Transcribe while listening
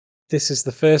This is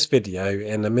the first video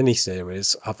in a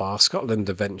mini-series of our Scotland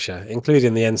adventure,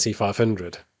 including the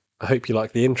NC500. I hope you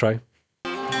like the intro.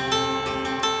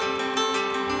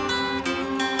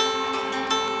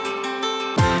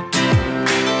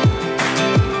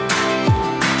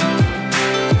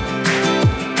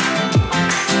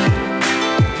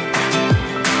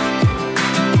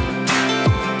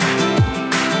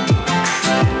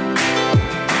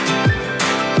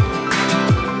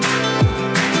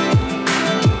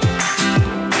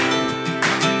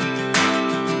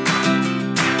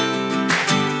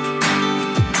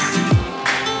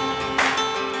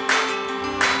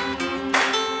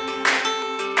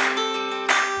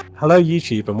 Hello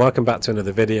YouTube and welcome back to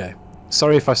another video.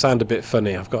 Sorry if I sound a bit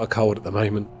funny, I've got a cold at the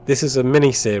moment. This is a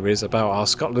mini-series about our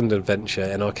Scotland adventure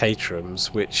in our Caterhams,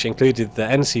 which included the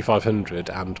NC500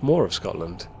 and more of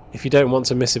Scotland. If you don't want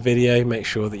to miss a video, make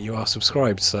sure that you are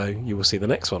subscribed so you will see the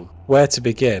next one. Where to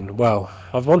begin? Well,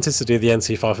 I've wanted to do the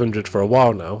NC500 for a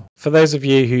while now. For those of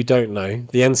you who don't know,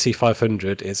 the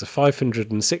NC500 is a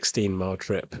 516 mile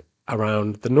trip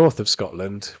around the north of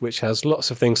Scotland, which has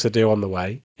lots of things to do on the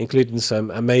way, including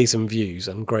some amazing views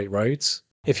and great roads.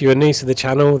 If you are new to the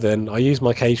channel, then I use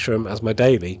my Caterham as my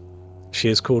daily. She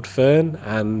is called Fern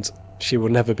and she will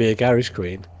never be a garage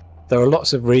queen. There are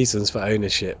lots of reasons for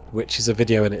ownership, which is a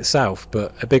video in itself,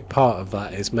 but a big part of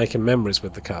that is making memories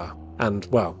with the car. And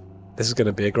well, this is going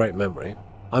to be a great memory.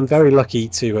 I'm very lucky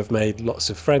to have made lots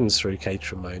of friends through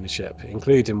Caterham ownership,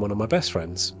 including one of my best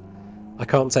friends. I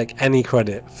can't take any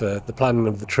credit for the planning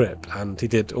of the trip, and he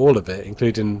did all of it,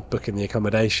 including booking the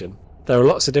accommodation. There are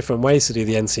lots of different ways to do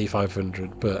the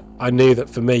NC500, but I knew that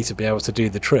for me to be able to do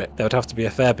the trip, there would have to be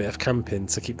a fair bit of camping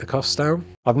to keep the costs down.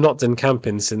 I've not done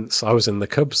camping since I was in the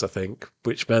Cubs, I think,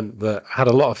 which meant that I had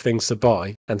a lot of things to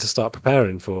buy and to start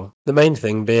preparing for. The main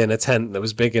thing being a tent that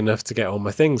was big enough to get all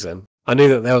my things in. I knew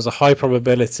that there was a high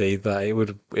probability that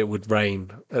it would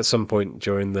rain at some point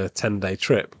during the 10-day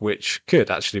trip, which could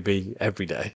actually be every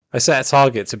day. I set a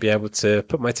target to be able to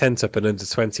put my tent up in under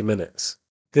 20 minutes.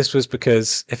 This was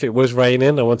because if it was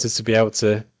raining, I wanted to be able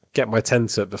to get my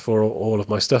tent up before all of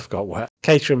my stuff got wet.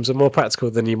 Caterhams are more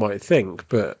practical than you might think,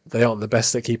 but they aren't the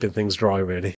best at keeping things dry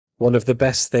really. One of the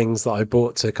best things that I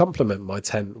bought to complement my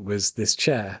tent was this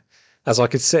chair, as I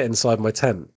could sit inside my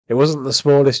tent. It wasn't the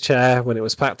smallest chair when it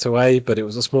was packed away, but it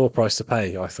was a small price to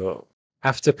pay, I thought.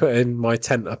 After putting my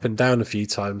tent up and down a few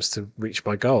times to reach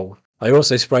my goal, I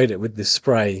also sprayed it with this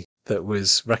spray that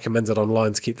was recommended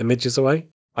online to keep the midges away.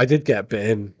 I did get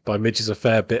bitten by midges a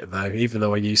fair bit though, even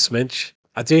though I used Smidge.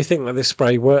 I do think that this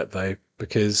spray worked though,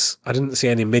 because I didn't see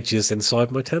any midges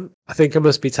inside my tent. I think it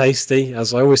must be tasty,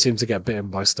 as I always seem to get bitten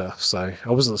by stuff, so I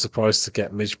wasn't surprised to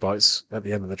get midge bites at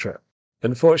the end of the trip.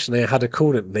 Unfortunately, I had a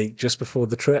coolant leak just before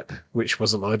the trip, which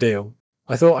wasn't ideal.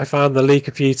 I thought I found the leak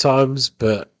a few times,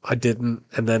 but I didn't,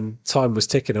 and then time was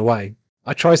ticking away.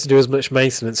 I try to do as much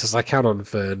maintenance as I can on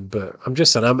Fern, but I'm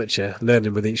just an amateur,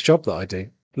 learning with each job that I do.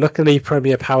 Luckily,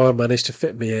 Premier Power managed to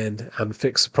fit me in and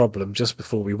fix the problem just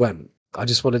before we went. I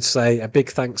just wanted to say a big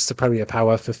thanks to Premier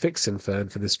Power for fixing Fern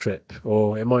for this trip,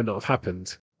 or it might not have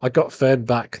happened. I got Fern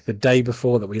back the day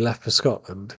before that we left for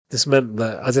Scotland. This meant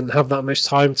that I didn't have that much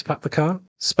time to pack the car.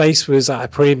 Space was at a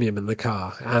premium in the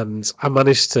car, and I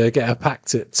managed to get her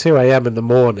packed at 2 AM in the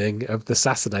morning of the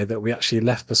Saturday that we actually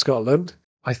left for Scotland.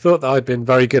 I thought that I'd been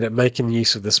very good at making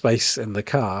use of the space in the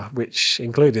car, which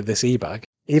included this e-bag.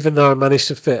 Even though I managed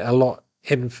to fit a lot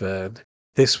in Fern,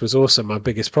 this was also my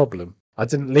biggest problem. I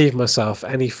didn't leave myself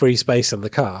any free space in the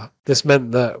car. This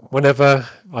meant that whenever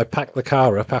I packed the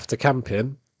car up after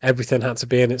camping, everything had to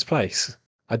be in its place.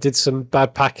 I did some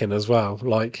bad packing as well,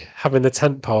 like having the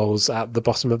tent poles at the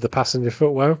bottom of the passenger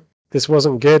footwell. This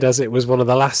wasn't good as it was one of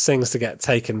the last things to get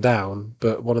taken down,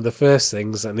 but one of the first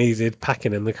things that needed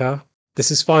packing in the car. This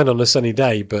is fine on a sunny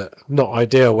day, but not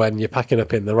ideal when you're packing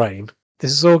up in the rain.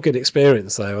 This is all good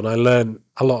experience though, and I learned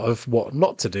a lot of what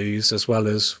not to do as well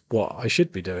as what I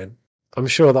should be doing. I'm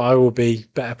sure that I will be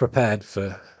better prepared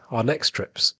for our next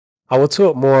trips. I will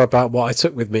talk more about what I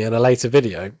took with me in a later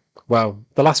video. Well,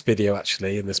 the last video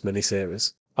actually in this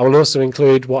mini-series. I will also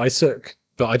include what I took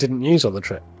but I didn't use on the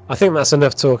trip. I think that's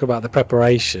enough talk about the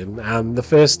preparation, and the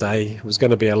first day was going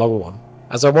to be a long one.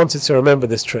 As I wanted to remember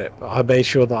this trip, I made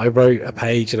sure that I wrote a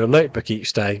page in a notebook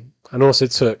each day, and also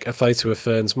took a photo of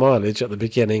Fern's mileage at the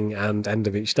beginning and end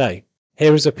of each day.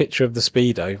 Here is a picture of the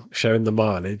Speedo showing the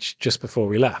mileage just before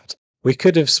we left. We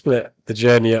could have split the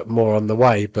journey up more on the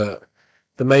way, but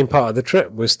the main part of the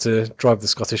trip was to drive the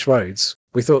Scottish roads.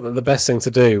 We thought that the best thing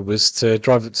to do was to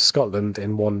drive up to Scotland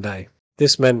in one day.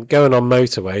 This meant going on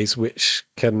motorways, which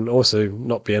can also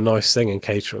not be a nice thing in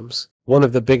Caterhams. One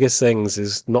of the biggest things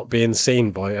is not being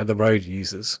seen by other road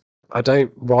users. I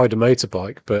don't ride a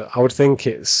motorbike, but I would think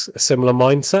it's a similar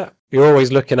mindset. You're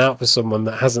always looking out for someone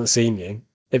that hasn't seen you.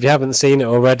 If you haven't seen it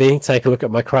already, take a look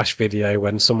at my crash video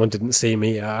when someone didn't see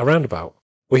me at a roundabout.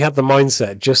 We had the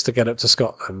mindset just to get up to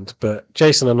Scotland, but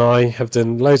Jason and I have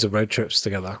done loads of road trips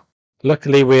together.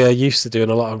 Luckily, we're used to doing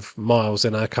a lot of miles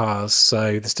in our cars,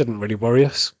 so this didn't really worry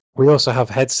us. We also have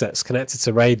headsets connected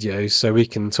to radios so we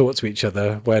can talk to each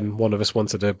other when one of us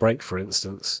wanted a break, for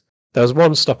instance. There was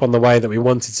one stop on the way that we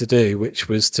wanted to do, which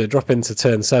was to drop into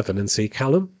Turn 7 and see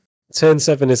Callum. Turn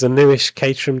 7 is a newish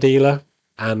Caterham dealer,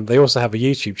 and they also have a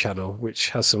YouTube channel which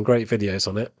has some great videos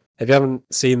on it. If you haven't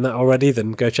seen that already,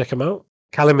 then go check him out.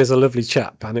 Callum is a lovely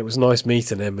chap, and it was nice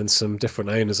meeting him and some different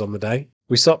owners on the day.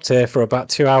 We stopped here for about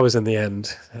 2 hours in the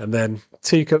end, and then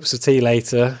 2 cups of tea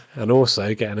later, and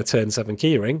also getting a Turn 7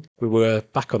 keyring, we were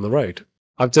back on the road.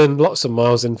 I've done lots of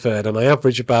miles in Fern, and I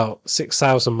average about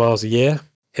 6,000 miles a year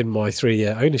in my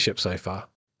 3-year ownership so far.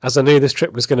 As I knew this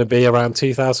trip was going to be around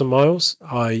 2,000 miles,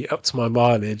 I upped my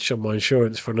mileage on my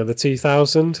insurance for another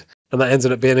 2,000, and that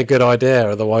ended up being a good idea,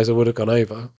 otherwise I would have gone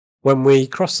over. When we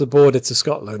crossed the border to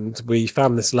Scotland, we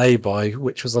found this lay-by,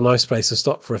 which was a nice place to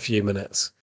stop for a few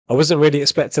minutes. I wasn't really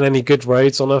expecting any good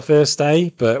roads on our first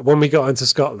day, but when we got into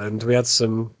Scotland, we had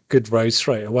some good roads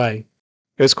straight away.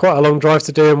 It was quite a long drive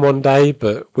to do in one day,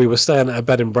 but we were staying at a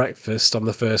bed and breakfast on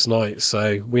the first night,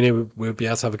 so we knew we would be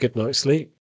able to have a good night's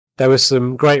sleep. There were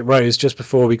some great roads just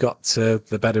before we got to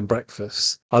the bed and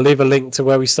breakfast. I'll leave a link to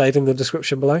where we stayed in the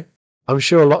description below. I'm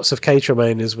sure lots of Caterham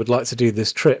owners would like to do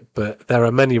this trip, but there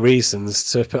are many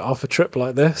reasons to put off a trip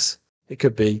like this. It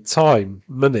could be time,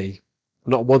 money,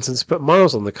 not wanting to put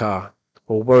miles on the car,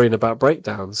 or worrying about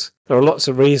breakdowns. There are lots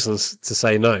of reasons to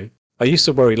say no. I used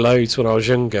to worry loads when I was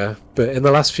younger, but in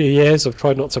the last few years I've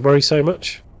tried not to worry so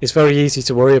much. It's very easy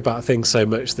to worry about things so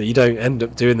much that you don't end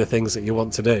up doing the things that you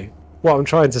want to do. What I'm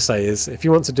trying to say is, if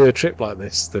you want to do a trip like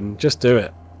this, then just do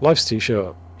it. Life's too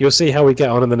short. You'll see how we get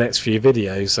on in the next few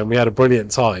videos, and we had a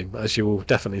brilliant time, as you will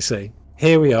definitely see.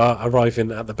 Here we are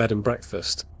arriving at the bed and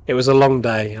breakfast. It was a long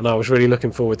day, and I was really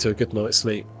looking forward to a good night's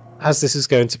sleep. As this is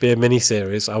going to be a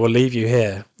mini-series, I will leave you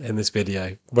here in this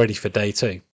video, ready for day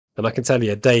 2. And I can tell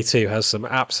you, day 2 has some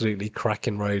absolutely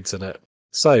cracking roads in it.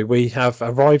 So we have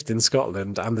arrived in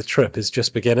Scotland and the trip is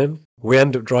just beginning. We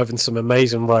end up driving some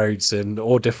amazing roads in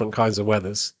all different kinds of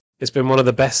weathers. It's been one of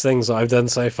the best things that I've done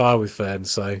so far with Fern,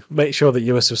 so make sure that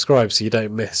you are subscribed so you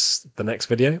don't miss the next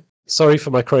video. Sorry for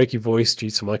my croaky voice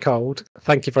due to my cold.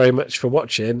 Thank you very much for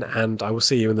watching, and I will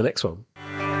see you in the next one.